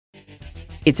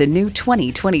It's a new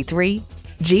 2023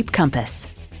 Jeep Compass.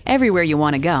 Everywhere you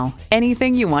want to go,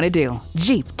 anything you want to do,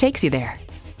 Jeep takes you there.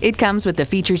 It comes with the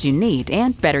features you need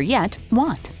and, better yet,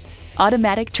 want.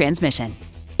 Automatic transmission,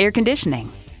 air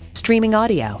conditioning, streaming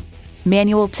audio,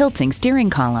 manual tilting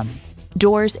steering column,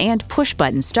 doors and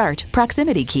push-button start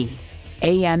proximity key,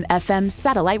 AM/FM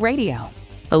satellite radio,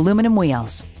 aluminum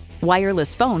wheels,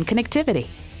 wireless phone connectivity,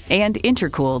 and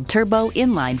intercooled turbo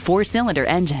inline 4-cylinder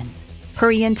engine.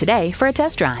 Hurry in today for a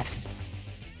test drive.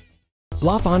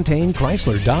 LaFontaine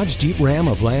Chrysler Dodge Jeep Ram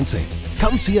of Lansing.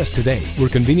 Come see us today. We're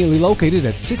conveniently located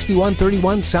at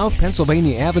 6131 South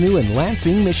Pennsylvania Avenue in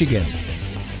Lansing, Michigan.